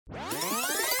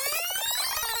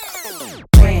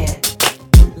Red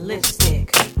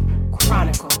Lipstick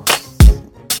Chronicles.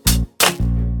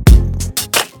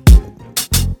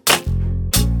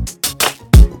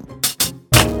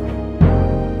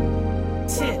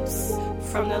 Tips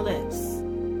from the lips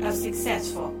of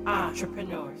successful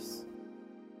entrepreneurs.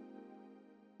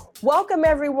 Welcome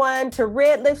everyone to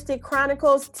Red Lipstick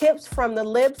Chronicles, tips from the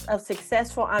lips of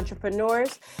successful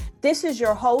entrepreneurs. This is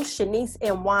your host, Shanice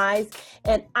M. Wise,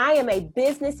 and I am a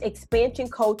business expansion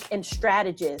coach and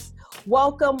strategist.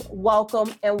 Welcome,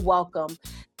 welcome, and welcome.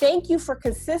 Thank you for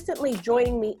consistently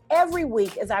joining me every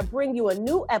week as I bring you a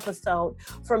new episode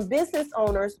from business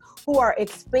owners who are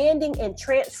expanding and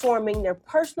transforming their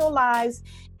personal lives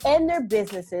and their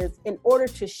businesses in order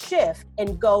to shift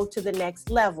and go to the next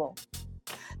level.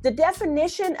 The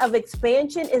definition of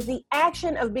expansion is the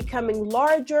action of becoming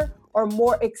larger or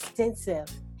more extensive.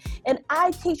 And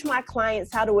I teach my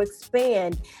clients how to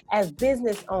expand as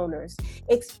business owners,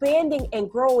 expanding and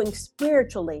growing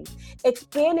spiritually,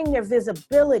 expanding their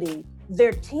visibility,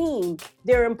 their team,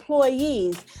 their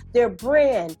employees, their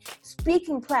brand,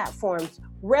 speaking platforms,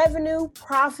 revenue,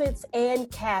 profits,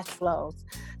 and cash flows.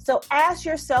 So ask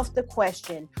yourself the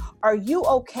question, are you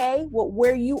okay with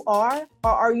where you are,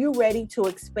 or are you ready to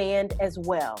expand as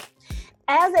well?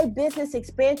 As a business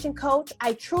expansion coach,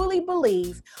 I truly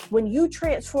believe when you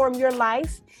transform your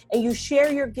life and you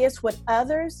share your gifts with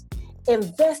others,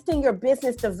 invest in your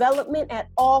business development at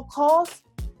all costs,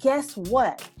 guess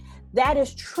what? That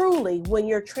is truly when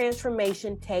your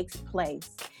transformation takes place.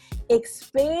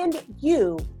 Expand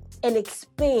you and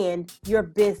expand your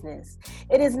business.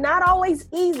 It is not always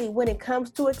easy when it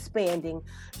comes to expanding,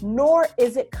 nor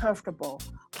is it comfortable,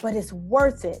 but it's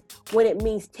worth it when it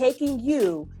means taking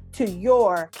you to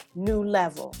your new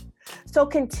level. So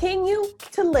continue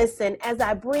to listen as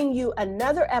I bring you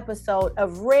another episode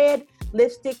of Red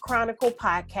Lipstick Chronicle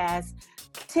Podcast,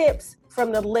 tips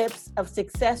from the lips of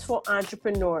successful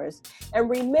entrepreneurs. And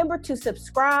remember to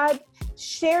subscribe,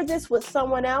 share this with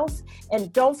someone else,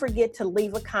 and don't forget to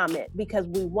leave a comment because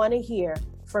we want to hear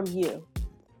from you.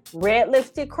 Red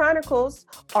Lipstick Chronicles,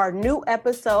 our new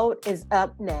episode is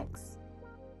up next.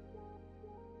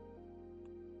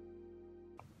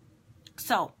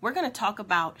 So we're going to talk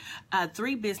about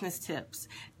 3 business tips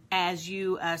as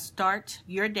you start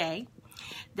your day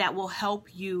that will help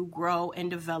you grow and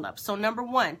develop. So number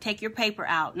 1, take your paper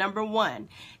out. Number 1,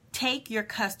 take your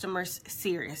customers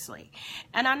seriously.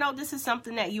 And I know this is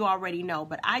something that you already know,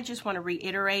 but I just want to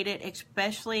reiterate it,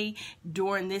 especially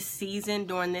during this season,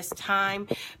 during this time.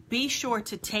 Be sure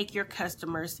to take your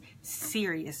customers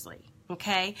seriously.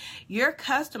 Okay, your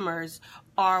customers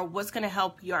are what's going to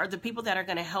help you, are the people that are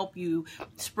going to help you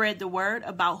spread the word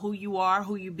about who you are,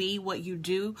 who you be, what you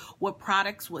do, what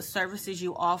products, what services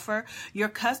you offer. Your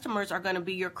customers are going to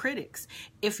be your critics.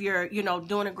 If you're,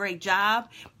 doing a great job,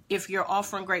 if you're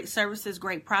offering great services,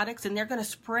 great products, and they're going to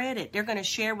spread it. They're going to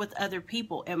share with other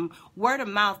people. And word of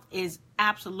mouth is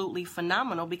absolutely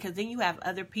phenomenal because then you have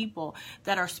other people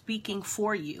that are speaking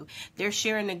for you. They're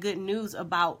sharing the good news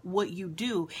about what you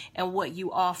do and what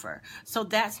you offer. So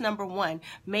that's number 1,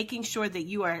 making sure that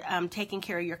you are taking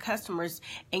care of your customers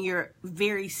and you're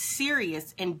very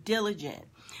serious and diligent.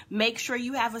 Make sure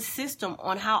you have a system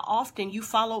on how often you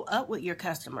follow up with your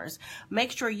customers.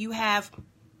 Make sure you have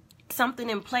something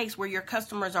in place where your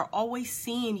customers are always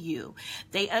seeing you.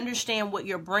 They understand what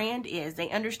your brand is. They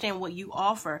understand what you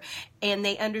offer, and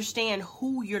they understand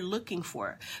who you're looking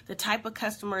for, the type of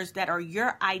customers that are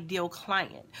your ideal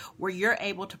client, where you're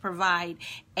able to provide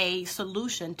a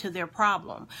solution to their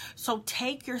problem. So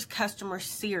take your customers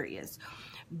serious.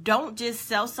 Don't just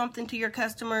sell something to your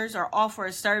customers or offer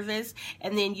a service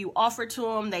and then you offer to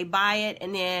them, they buy it,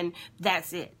 and then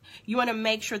that's it. You want to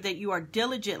make sure that you are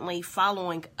diligently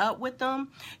following up with them.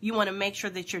 You want to make sure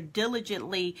that you're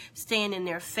diligently staying in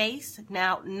their face.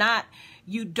 Now,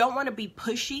 you don't want to be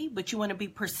pushy, but you want to be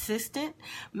persistent,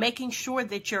 making sure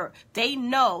that they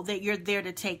know that you're there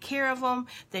to take care of them,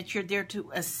 that you're there to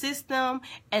assist them,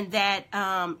 and that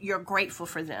you're grateful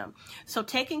for them. So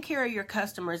taking care of your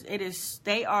customers, that's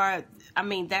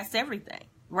everything.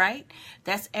 Right?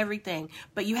 That's everything.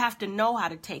 But you have to know how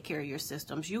to take care of your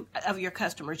of your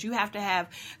customers. You have to have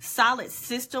solid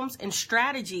systems and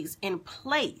strategies in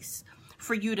place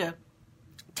for you to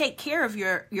take care of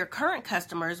your current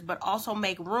customers, but also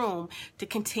make room to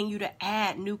continue to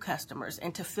add new customers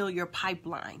and to fill your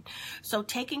pipeline. So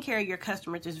taking care of your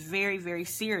customers is very, very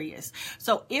serious.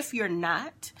 So if you're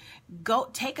not, go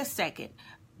take a second.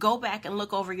 Go back and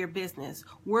look over your business.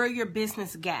 Where are your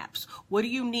business gaps? What do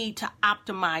you need to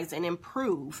optimize and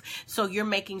improve? So you're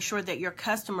making sure that your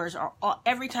customers are,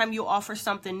 every time you offer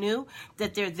something new,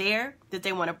 that they're there, that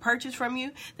they want to purchase from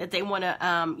you, that they want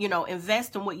to,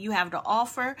 invest in what you have to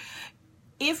offer.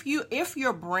 If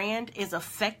your brand is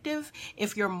effective,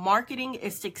 if your marketing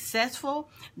is successful,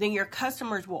 then your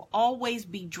customers will always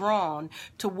be drawn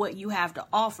to what you have to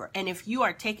offer. And if you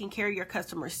are taking care of your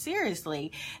customers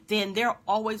seriously, then they're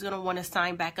always going to want to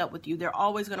sign back up with you. They're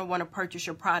always going to want to purchase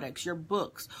your products, your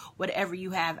books, whatever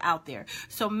you have out there.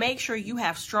 So make sure you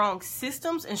have strong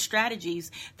systems and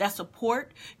strategies that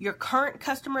support your current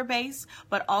customer base,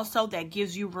 but also that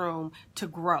gives you room to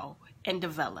grow and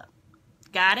develop.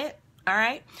 Got it? All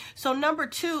right. So number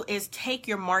 2 is take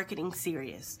your marketing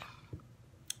serious.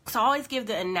 So I always give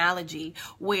the analogy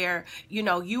where,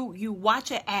 you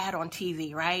watch an ad on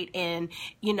TV, right? And,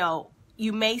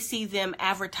 you may see them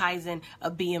advertising a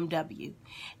BMW.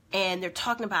 And they're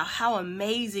talking about how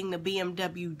amazing the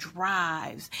BMW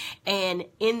drives. And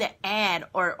in the ad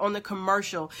or on the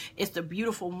commercial, it's the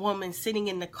beautiful woman sitting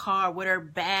in the car with her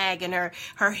bag and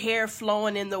her hair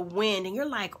flowing in the wind. And you're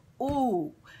like,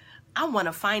 ooh, I want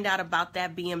to find out about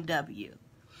that BMW.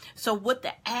 So what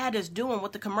the ad is doing,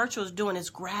 what the commercial is doing is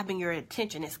grabbing your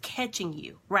attention. It's catching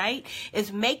you, right?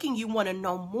 It's making you want to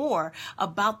know more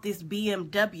about this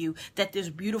BMW, that this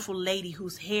beautiful lady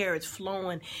whose hair is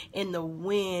flowing in the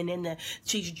wind and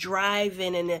she's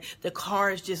driving and the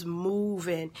car is just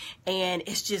moving. And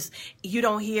it's just, you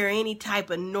don't hear any type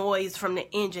of noise from the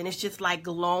engine. It's just like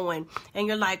glowing. And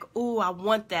you're like, ooh, I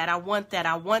want that. I want that.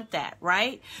 I want that,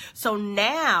 right? So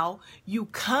now you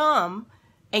come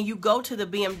and you go to the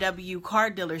BMW car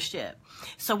dealership.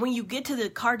 So when you get to the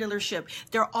car dealership,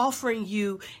 they're offering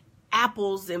you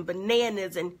apples and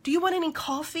bananas and do you want any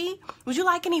coffee? Would you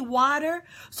like any water?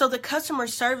 So the customer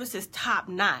service is top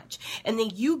notch. And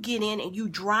then you get in and you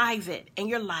drive it and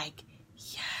you're like,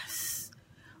 yes,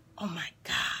 oh my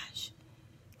gosh,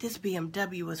 this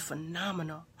BMW is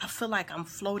phenomenal. I feel like I'm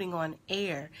floating on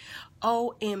air.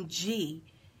 OMG.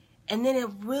 And then it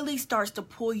really starts to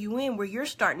pull you in where you're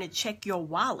starting to check your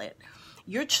wallet.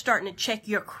 You're starting to check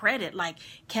your credit. Like,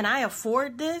 can I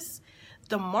afford this?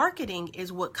 The marketing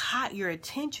is what caught your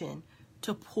attention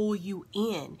to pull you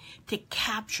in, to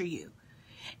capture you.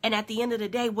 And at the end of the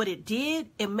day, what it did,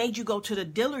 it made you go to the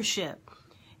dealership.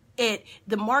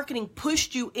 The marketing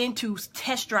pushed you into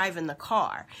test driving the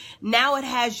car. Now it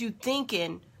has you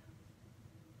thinking,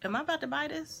 am I about to buy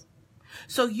this?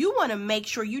 So you want to make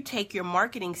sure you take your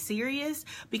marketing serious,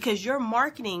 because your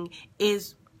marketing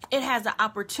it has the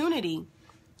opportunity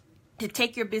to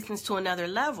take your business to another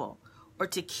level or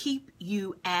to keep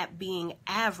you at being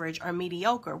average or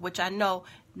mediocre, which I know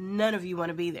none of you want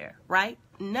to be there, right?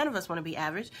 None of us want to be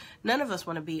average. None of us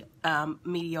want to be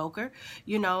mediocre.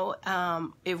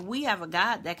 If we have a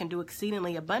God that can do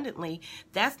exceedingly abundantly,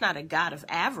 that's not a God of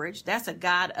average. That's a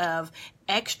God of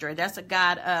extra. That's a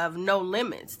God of no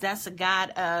limits. That's a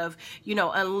God of,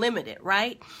 unlimited,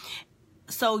 right?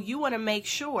 So you want to make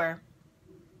sure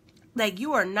that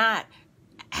you are not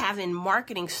having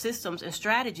marketing systems and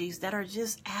strategies that are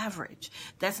just average.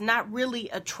 That's not really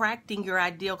attracting your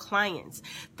ideal clients.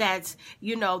 That's,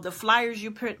 the flyers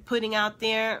you're putting out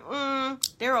there,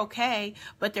 they're okay,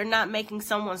 but they're not making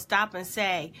someone stop and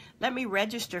say, let me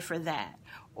register for that.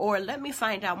 Or let me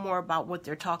find out more about what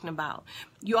they're talking about.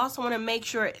 You also want to make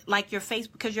sure, like your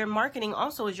Facebook, because your marketing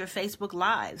also is your Facebook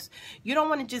Lives. You don't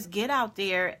want to just get out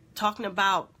there talking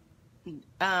about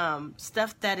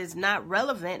stuff that is not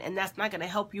relevant, and that's not going to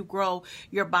help you grow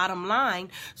your bottom line.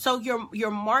 So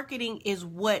your marketing is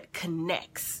what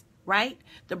connects, right?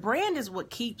 The brand is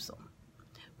what keeps them.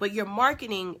 But your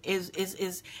marketing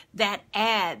is that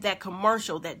ad, that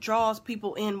commercial that draws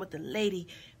people in with the lady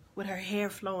with her hair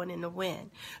flowing in the wind.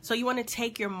 So you want to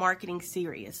take your marketing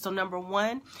serious. So number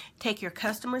 1, take your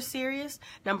customers serious.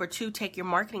 Number 2, take your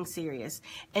marketing serious.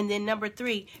 And then number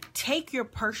 3, take your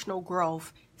personal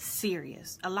growth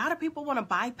serious. A lot of people want to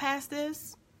bypass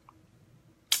this.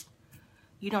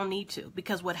 You don't need to,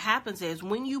 because what happens is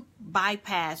when you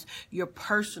bypass your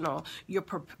personal, your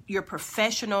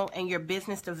professional, and your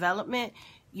business development,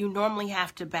 you normally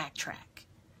have to backtrack.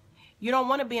 You don't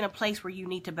want to be in a place where you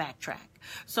need to backtrack.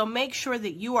 So make sure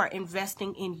that you are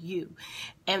investing in you.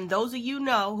 And those of you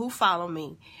who follow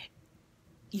me,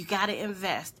 you got to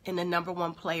invest in the number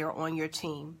 1 player on your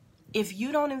team. If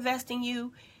you don't invest in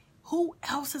you, who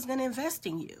else is going to invest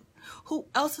in you? Who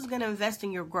else is going to invest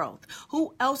in your growth?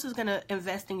 Who else is going to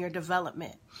invest in your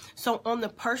development? So on the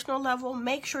personal level,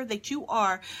 make sure that you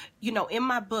are, in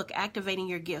my book, Activating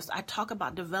Your Gifts, I talk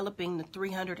about developing the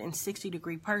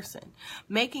 360-degree person.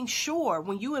 Making sure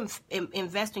when you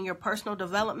invest in your personal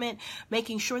development,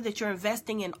 making sure that you're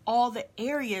investing in all the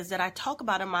areas that I talk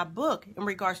about in my book in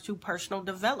regards to personal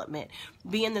development,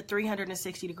 being the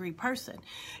 360-degree person.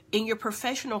 In your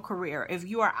professional career, if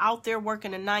you are out there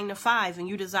working a 9-to-5 and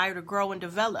you desire to grow and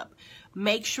develop,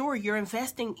 make sure you're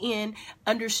investing in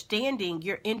understanding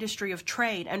your industry of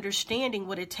trade, understanding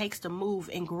what it takes to move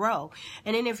and grow.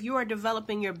 And then if you are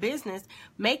developing your business,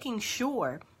 making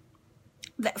sure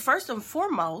that first and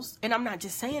foremost, and I'm not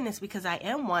just saying this because I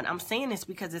am one, I'm saying this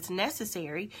because it's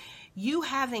necessary, you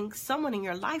having someone in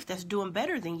your life that's doing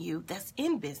better than you, that's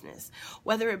in business,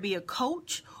 whether it be a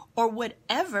coach or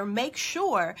whatever, make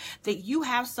sure that you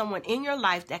have someone in your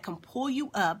life that can pull you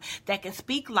up, that can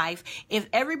speak life. If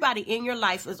everybody in your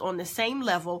life is on the same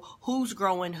level, who's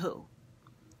growing who?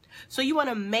 So you want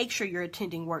to make sure you're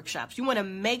attending workshops. You want to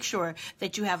make sure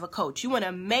that you have a coach. You want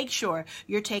to make sure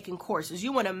you're taking courses.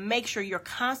 You want to make sure you're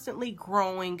constantly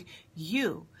growing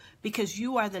you, because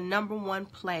you are the number one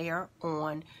player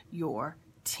on your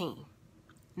team.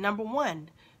 Number one,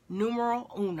 numero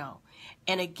uno.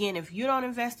 And again, if you don't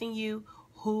invest in you,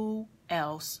 who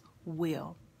else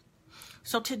will?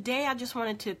 So today I just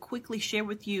wanted to quickly share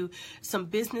with you some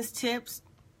business tips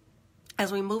as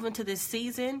we move into this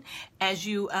season, as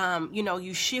you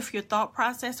shift your thought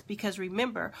process, because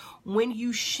remember, when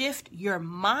you shift your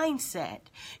mindset,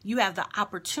 you have the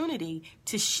opportunity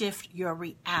to shift your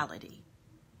reality.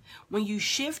 When you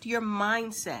shift your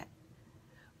mindset,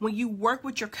 when you work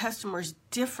with your customers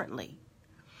differently,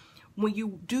 when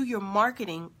you do your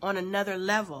marketing on another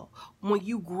level, when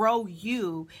you grow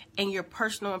you in your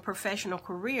personal and professional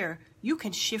career, you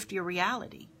can shift your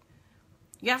reality.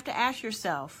 You have to ask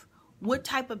yourself, what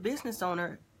type of business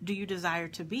owner do you desire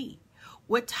to be?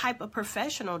 What type of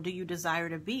professional do you desire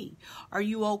to be? Are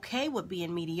you okay with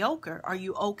being mediocre? Are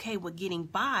you okay with getting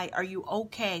by? Are you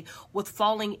okay with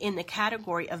falling in the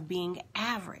category of being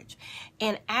average?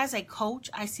 And as a coach,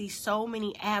 I see so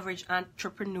many average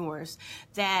entrepreneurs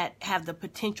that have the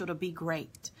potential to be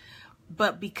great.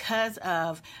 But because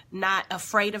of not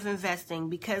afraid of investing,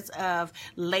 because of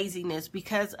laziness,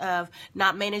 because of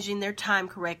not managing their time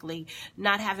correctly,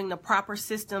 not having the proper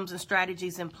systems and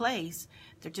strategies in place,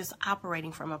 they're just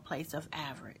operating from a place of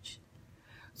average.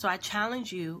 So I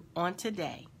challenge you on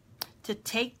today to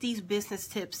take these business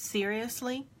tips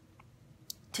seriously,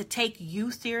 to take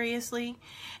you seriously,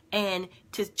 and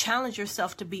to challenge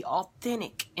yourself to be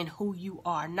authentic in who you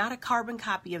are. Not a carbon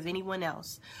copy of anyone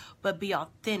else, but be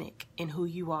authentic in who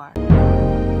you are.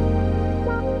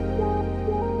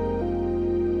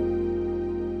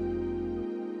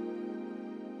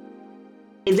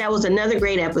 That was another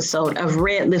great episode of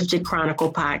Red Lipstick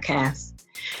Chronicle podcast.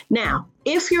 Now,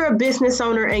 if you're a business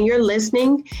owner and you're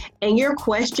listening and your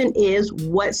question is,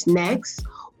 what's next?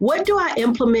 What do I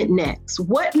implement next?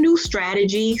 What new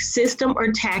strategy, system,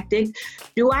 or tactic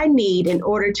do I need in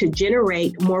order to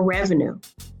generate more revenue?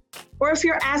 Or if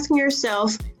you're asking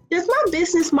yourself, does my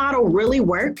business model really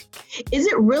work? Is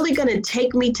it really going to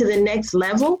take me to the next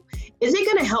level? Is it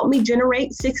going to help me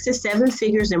generate 6 to 7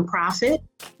 figures in profit?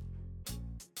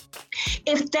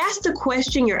 If that's the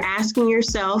question you're asking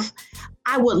yourself,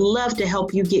 I would love to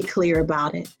help you get clear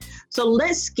about it. So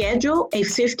let's schedule a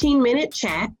 15-minute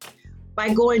chat by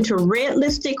going to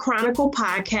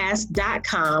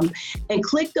redlipstickchroniclepodcast.com and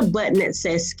click the button that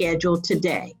says schedule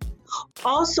today.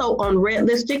 Also on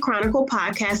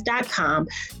redlipstickchroniclepodcast.com,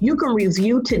 you can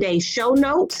review today's show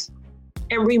notes,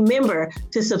 and remember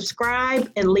to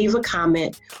subscribe and leave a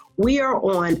comment. We are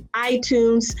on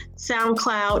iTunes,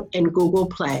 SoundCloud, and Google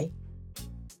Play.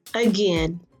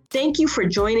 Again, thank you for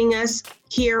joining us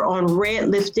here on Red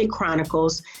Lipstick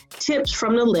Chronicles, Tips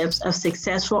from the Lips of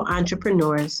Successful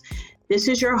Entrepreneurs. This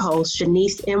is your host,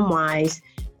 Shanice M. Wise,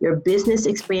 your business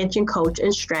expansion coach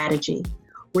and strategy.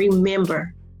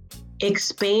 Remember,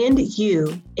 expand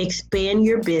you, expand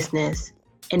your business,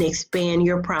 and expand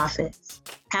your profits.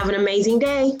 Have an amazing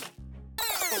day.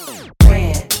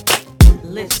 Red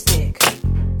Lipstick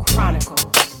Chronicles.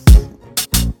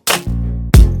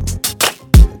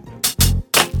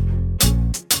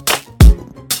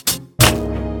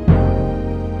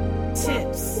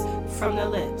 Tips from the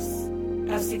lips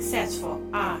of successful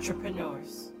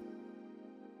entrepreneurs.